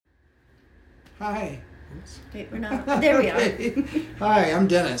Hi. Oops. Wait, we're not. There we are. Okay. Hi, I'm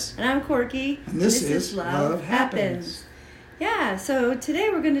Dennis. And I'm Corky. And this is Love Happens. Yeah, so today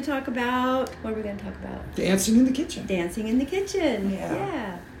we're going to talk about, what are we going to talk about? Dancing in the kitchen. Dancing in the kitchen.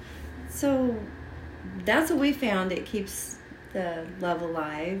 Yeah. So that's what we found. It keeps the love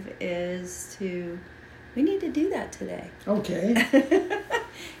alive we need to do that today. Okay.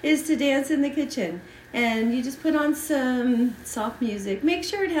 Is to dance in the kitchen. And you just put on some soft music. Make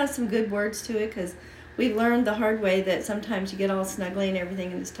sure it has some good words to it, because we learned the hard way that sometimes you get all snuggly and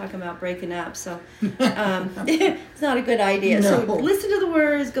everything and it's talking about breaking up. So it's not a good idea. No. So listen to the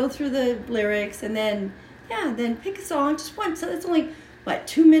words, go through the lyrics, and then pick a song, just one. So it's only,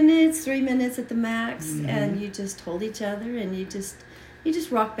 2 minutes, 3 minutes at the max, Mm-hmm. and you just hold each other and you just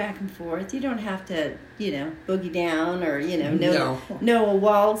rock back and forth. You don't have to, boogie down or, know a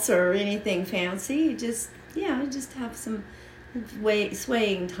waltz or anything fancy. You just have some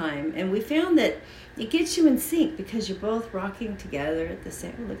swaying time. And we found that it gets you in sync because you're both rocking together at the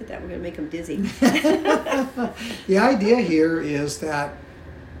same. Look at that. We're going to make them dizzy. The idea here is that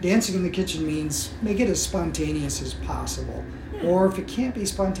dancing in the kitchen means make it as spontaneous as possible. Yeah. Or if it can't be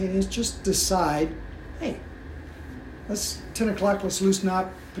spontaneous, just decide, hey, let's 10 o'clock, let's loosen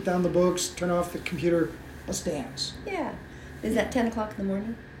up, put down the books, turn off the computer, let's dance. Yeah. Is that 10 o'clock in the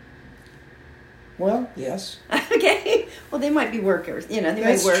morning? Well, yes. Okay. Well, they might be workers. They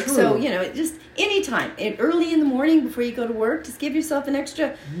That's might work. true. So, just anytime. Early in the morning before you go to work, just give yourself an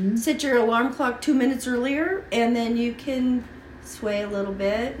extra, set your alarm clock 2 minutes earlier, and then you can sway a little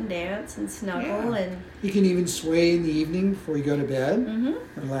bit and dance and snuggle. Yeah. And you can even sway in the evening before you go to bed.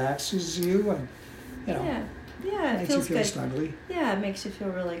 Mm-hmm. Relaxes you and, Yeah, it makes feels you feel good. snuggly. Yeah, it makes you feel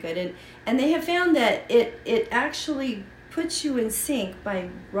really good. And they have found that it actually puts you in sync by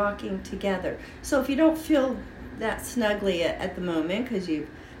rocking together. So if you don't feel that snuggly at the moment because you've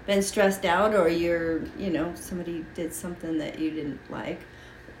been stressed out or you're, somebody did something that you didn't like.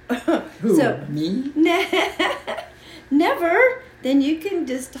 Who, so, me? Never. Then you can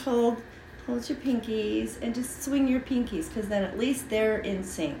just hold your pinkies and just swing your pinkies, because then at least they're in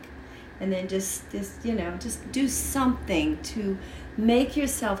sync. And then just do something to make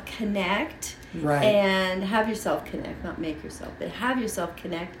yourself connect. Right. And have yourself connect, not make yourself, but have yourself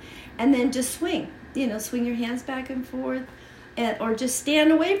connect. And then just swing. Swing your hands back and forth, or just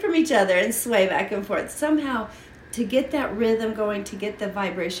stand away from each other and sway back and forth. Somehow to get that rhythm going, to get the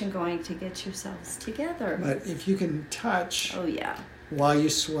vibration going, to get yourselves together. But if you can touch while you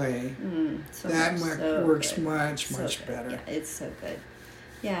sway, that works good. much So better. Yeah, it's so good.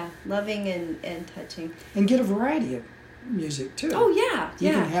 Yeah, loving and touching. And get a variety of music too. Oh yeah,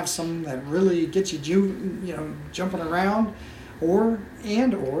 You can have some that really get you jumping around, or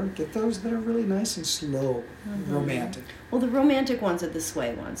get those that are really nice and slow, romantic. Well, the romantic ones are the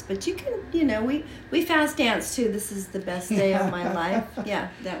sway ones, but you can, we fast dance too. This is the best day of my life. Yeah,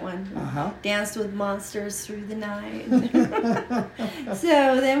 that one. Danced with monsters through the night.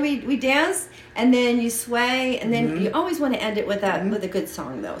 So then we dance, and then you sway, and then you always want to end it with a good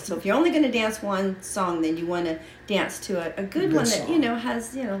song though. So if you're only going to dance one song, then you want to dance to a good one song. that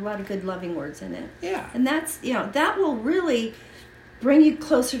has a lot of good loving words in it. Yeah. And that's that will really bring you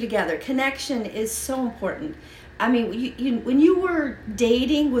closer together. Connection is so important. I mean, when you were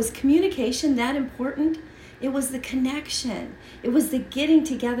dating, was communication that important? It was the connection. It was the getting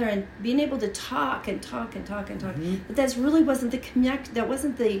together and being able to talk and talk and talk and talk. But that really wasn't that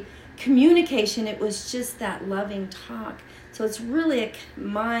wasn't the communication. It was just that loving talk. So it's really a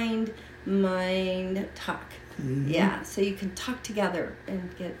mind talk. Yeah. So you can talk together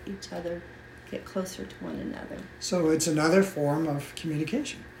and get closer to one another. So it's another form of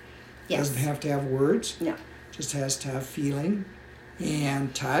communication. Yes. Doesn't have to have words. No. Just has to have feeling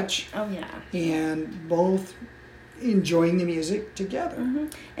and touch. Oh yeah. And both enjoying the music together.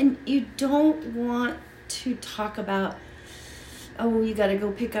 And you don't want to talk about, oh, you got to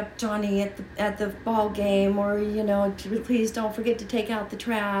go pick up Johnny at the ball game, or please don't forget to take out the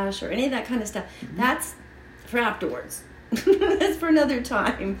trash, or any of that kind of stuff. That's for afterwards. That's for another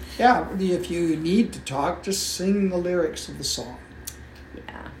time. Yeah, if you need to talk, just sing the lyrics of the song.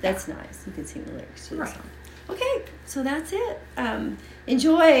 Yeah, that's nice. You can sing the lyrics to the Right. song. Okay, so that's it.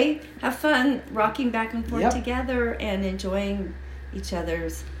 Enjoy, have fun rocking back and forth together and enjoying each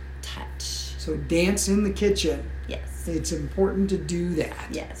other's touch. So dance in the kitchen. Yes. It's important to do that.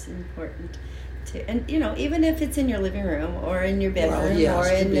 Yes, important to, and even if it's in your living room or in your bedroom, or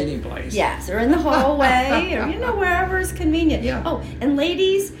in any place. Yes, or in the hallway, or wherever is convenient. Yeah. Oh, and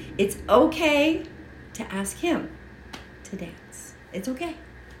ladies, it's okay to ask him to dance. It's okay.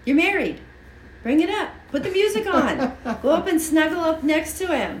 You're married. Bring it up. Put the music on. Go up and snuggle up next to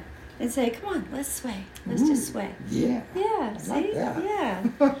him. and say, come on, let's sway. Let's just sway. Yeah. Yeah, I see? like that.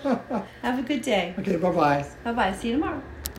 Yeah. Have a good day. Okay, bye-bye. Bye-bye. See you tomorrow.